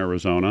grape in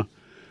Arizona.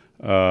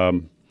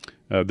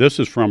 This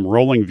is from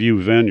Rolling View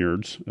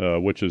Vineyards,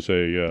 which is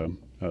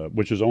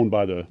owned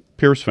by the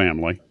Pierce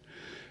family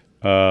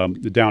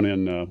down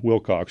in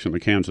Wilcox in the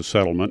Kansas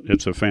settlement.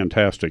 It's a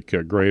fantastic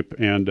grape,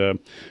 and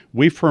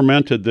we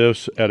fermented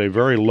this at a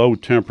very low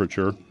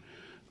temperature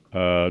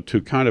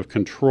to kind of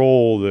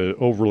control the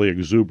overly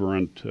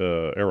exuberant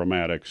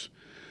aromatics.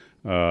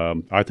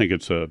 I think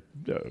it's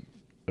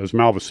as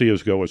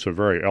Malvasias go, it's a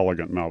very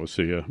elegant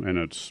Malvasia, and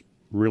it's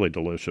really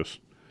delicious.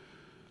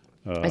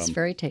 It's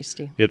very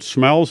tasty. It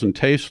smells and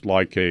tastes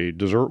like a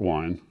dessert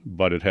wine,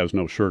 but it has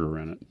no sugar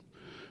in it.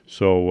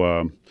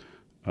 So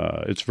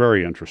it's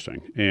very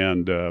interesting,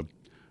 and a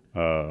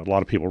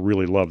lot of people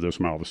really love this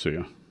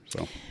Malvasia.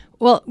 So.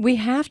 Well, we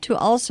have to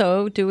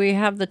also, do we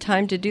have the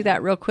time to do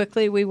that real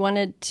quickly? We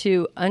wanted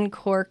to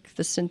uncork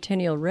the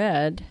Centennial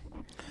Red,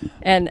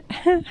 and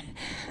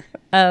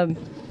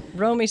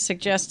Romy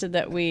suggested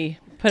that we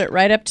put it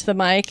right up to the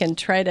mic and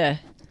try to...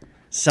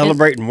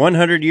 Celebrating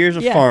 100 years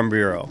of Farm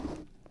Bureau.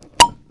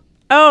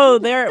 Oh,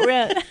 there it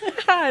went.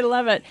 I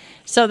love it.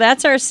 So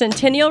that's our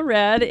Centennial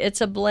Red.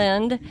 It's a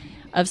blend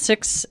of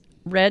 6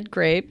 red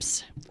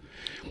grapes.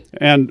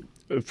 And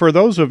for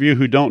those of you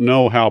who don't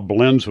know how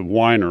blends of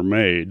wine are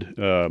made,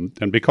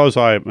 and because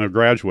I'm a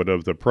graduate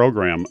of the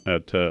program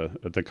at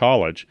the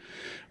college,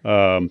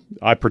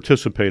 I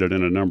participated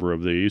in a number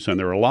of these, and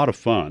they're a lot of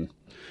fun.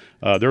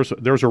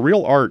 There's a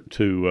real art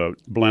to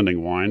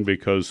blending wine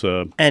because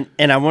and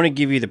I want to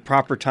give you the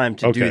proper time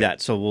to do Okay.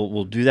 that. So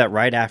we'll do that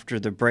right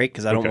after the break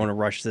because I don't want to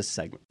rush this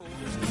segment.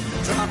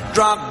 Drop,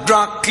 drop,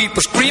 drop, keep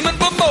a screaming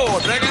for more.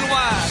 Drinking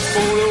wine,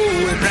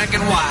 oh, we're drinking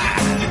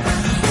wine.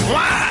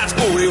 Wine,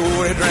 oh,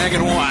 we're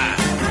drinking wine.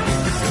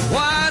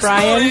 Wine,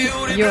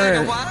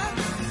 Brian,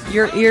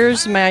 your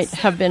ears might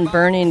have been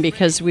burning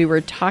because we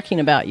were talking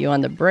about you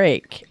on the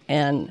break,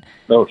 and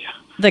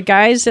the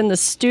guys in the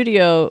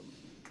studio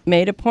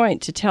made a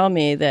point to tell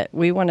me that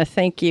we want to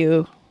thank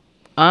you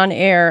on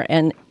air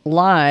and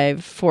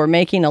live for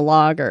making a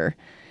lager.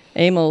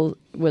 Emil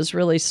was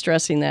really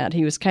stressing that.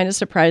 He was kind of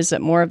surprised that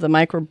more of the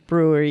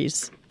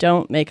microbreweries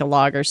don't make a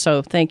lager,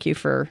 so thank you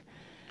for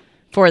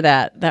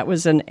that. That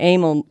was an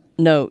Emil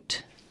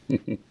note.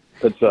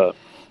 It's a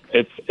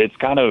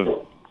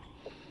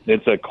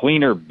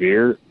cleaner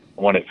beer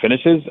when it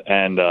finishes,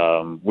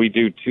 and we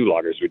do 2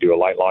 lagers. We do a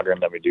light lager,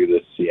 and then we do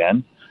the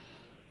CN.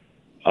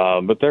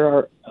 But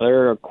there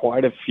are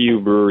quite a few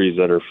breweries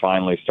that are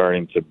finally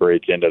starting to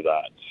break into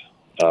that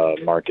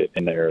market,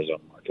 in the Arizona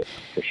market,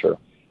 for sure.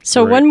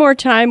 So one more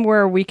time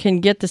where we can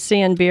get the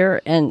CN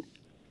beer and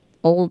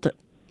Old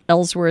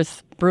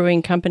Ellsworth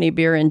Brewing Company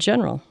beer in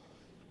general.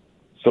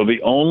 So the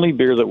only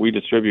beer that we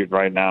distribute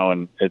right now,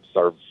 and it's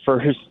our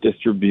first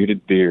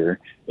distributed beer,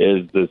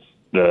 is this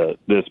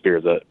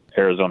beer, the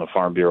Arizona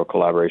Farm Bureau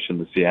collaboration,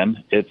 the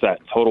CN. It's at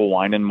Total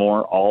Wine and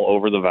More all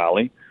over the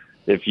valley.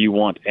 If you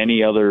want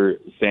any other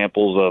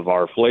samples of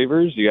our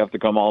flavors, you have to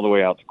come all the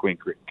way out to Queen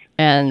Creek.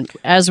 And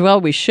as well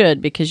we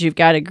should, because you've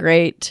got a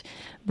great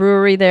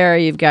brewery there,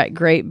 you've got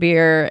great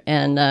beer,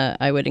 and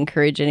I would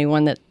encourage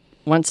anyone that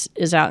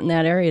is out in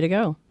that area to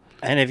go.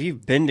 And if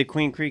you've been to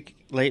Queen Creek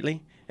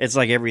lately, it's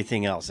like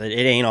everything else. It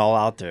ain't all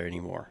out there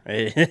anymore.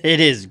 It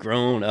is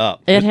grown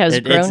up. It has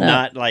grown It's up.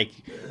 not like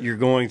you're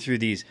going through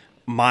these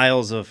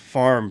miles of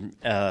farm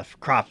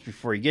crops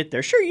before you get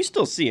there. Sure, you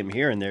still see them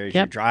here and there as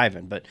you're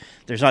driving, but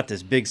there's not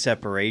this big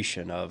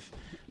separation of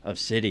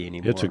city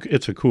anymore.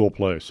 It's a cool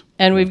place.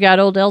 And we've got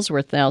Old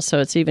Ellsworth now, so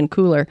it's even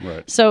cooler.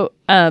 Right. So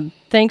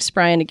thanks,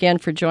 Brian, again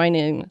for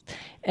joining.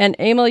 And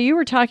Emil, you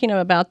were talking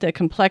about the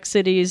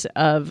complexities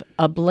of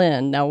a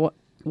blend. Now,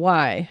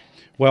 why?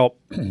 Well,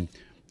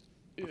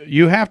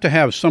 you have to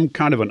have some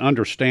kind of an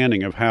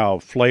understanding of how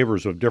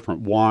flavors of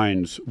different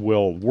wines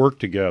will work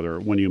together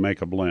when you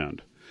make a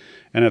blend.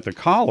 And at the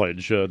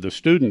college, the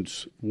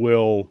students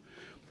will,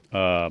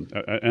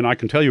 and I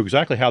can tell you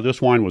exactly how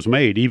this wine was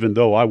made, even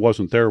though I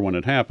wasn't there when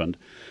it happened.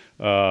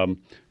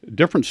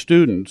 Different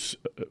students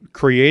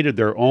created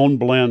their own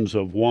blends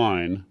of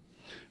wine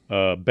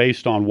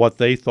based on what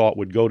they thought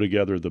would go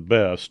together the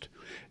best.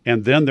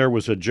 And then there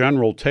was a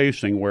general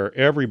tasting where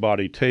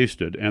everybody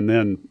tasted and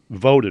then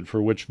voted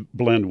for which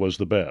blend was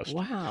the best.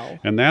 Wow.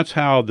 And that's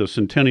how the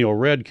Centennial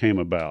Red came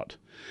about.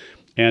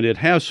 And it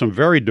has some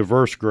very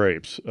diverse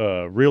grapes,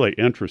 really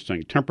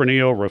interesting.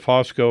 Tempranillo,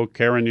 Refosco,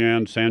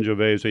 Carignan,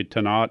 Sangiovese,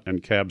 Tannat,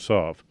 and Cab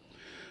Sauv.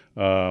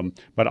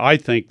 But I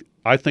think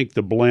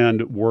the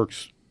blend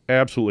works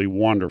absolutely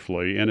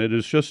wonderfully, and it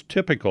is just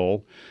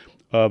typical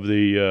of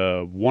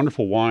the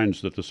wonderful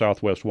wines that the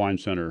Southwest Wine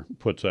Center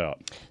puts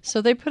out.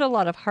 So they put a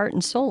lot of heart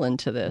and soul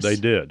into this. They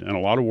did, and a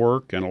lot of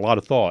work and a lot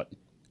of thought.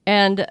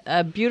 And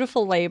a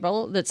beautiful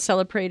label that's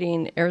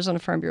celebrating Arizona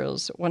Farm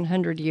Bureau's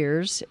 100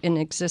 years in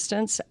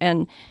existence.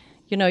 And,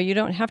 you know, you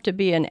don't have to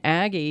be an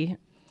Aggie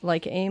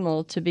like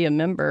Emil to be a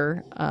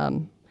member.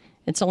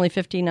 It's only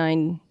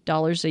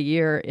 $59 a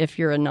year if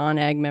you're a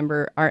non-Ag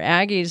member. Our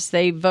Aggies,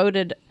 they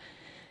voted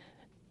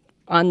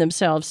on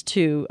themselves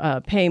to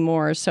pay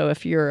more. So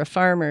if you're a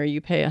farmer, you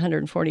pay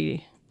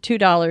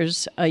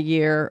 $142 a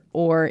year,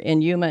 or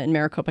in Yuma and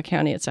Maricopa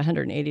County, it's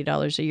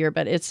 $180 a year.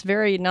 But it's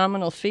very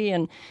nominal fee,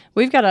 and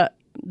we've got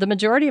the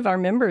majority of our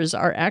members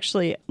are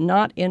actually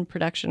not in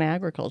production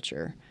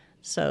agriculture.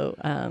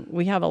 So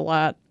we get a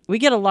lot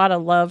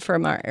of love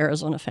from our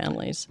Arizona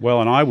families. Well,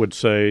 and I would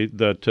say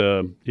that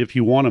if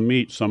you want to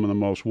meet some of the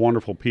most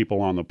wonderful people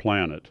on the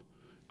planet,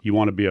 you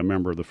want to be a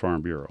member of the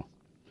Farm Bureau.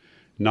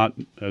 Not,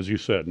 as you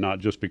said, not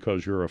just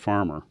because you're a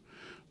farmer,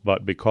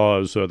 but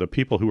because the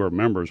people who are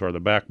members are the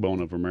backbone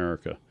of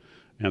America,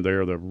 and they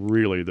are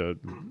really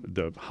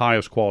the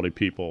highest quality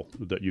people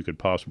that you could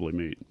possibly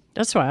meet.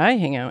 That's why I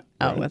hang out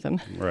with them.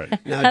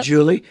 Right. Now,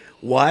 Julie,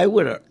 why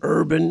would an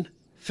urban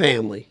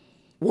family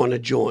want to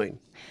join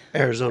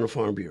Arizona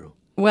Farm Bureau?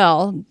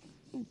 Well,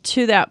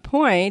 to that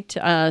point,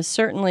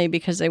 certainly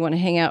because they want to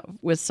hang out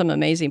with some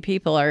amazing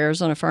people, our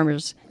Arizona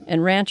farmers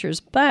and ranchers,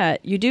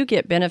 but you do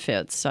get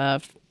benefits.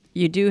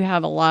 You do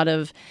have a lot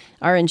of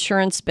our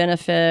insurance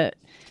benefit,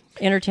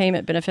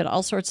 entertainment benefit,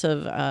 all sorts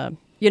of,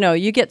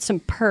 you get some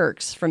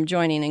perks from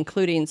joining,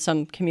 including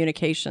some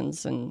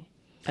communications and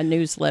a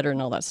newsletter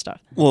and all that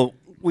stuff. Well,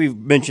 we've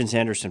mentioned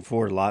Sanderson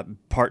Ford a lot,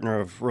 partner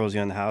of Rosie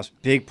on the House,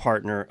 big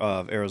partner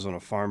of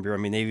Arizona Farm Bureau.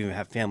 I mean, they even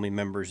have family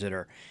members that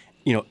are,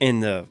 in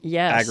the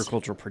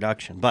agricultural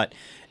production. But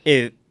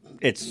it's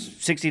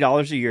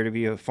 $60 a year to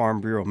be a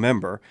Farm Bureau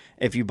member.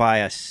 If you buy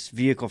a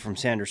vehicle from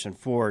Sanderson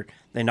Ford,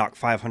 they knock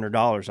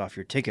 $500 off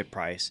your ticket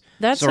price.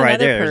 That's so right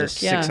another there, perk,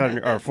 there's a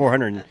 $600 or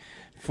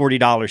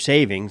 $440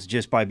 savings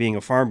just by being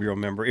a Farm Bureau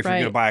member if you're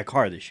going to buy a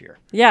car this year.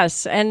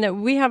 Yes,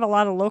 and we have a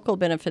lot of local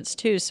benefits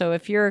too. So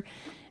if you're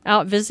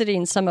out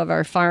visiting some of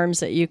our farms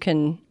that you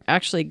can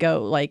actually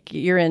go, like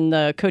you're in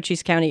the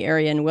Cochise County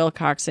area in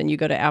Wilcox and you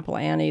go to Apple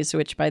Annie's,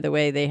 which, by the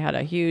way, they had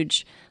a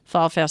huge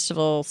fall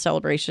festival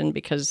celebration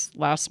because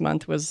last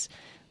month was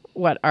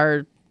what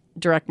our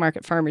direct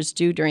market farmers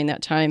do during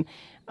that time.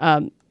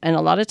 And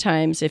a lot of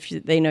times, if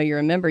they know you're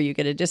a member, you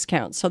get a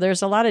discount. So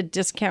there's a lot of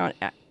discount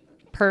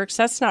perks.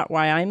 That's not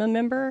why I'm a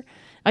member.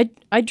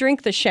 I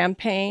drink the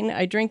champagne.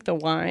 I drink the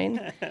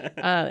wine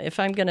if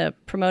I'm going to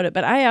promote it.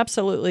 But I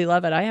absolutely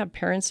love it. I have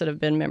parents that have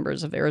been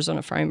members of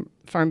Arizona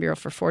Farm Bureau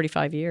for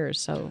 45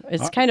 years. So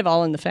it's kind of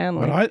all in the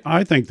family. But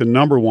I think the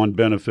number one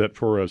benefit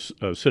for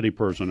a city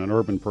person, an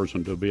urban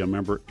person, to be a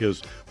member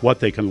is what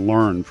they can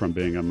learn from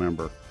being a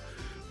member.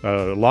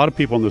 A lot of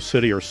people in the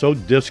city are so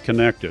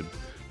disconnected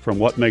from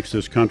what makes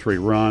this country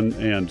run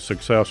and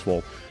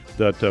successful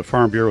that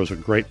Farm Bureau is a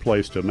great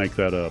place to make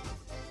that up.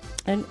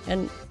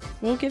 And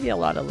we'll give you a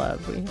lot of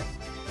love.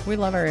 We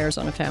love our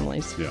Arizona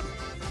families. Yeah.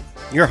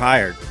 You're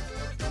hired.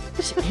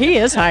 He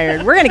is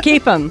hired. We're going to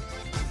keep him.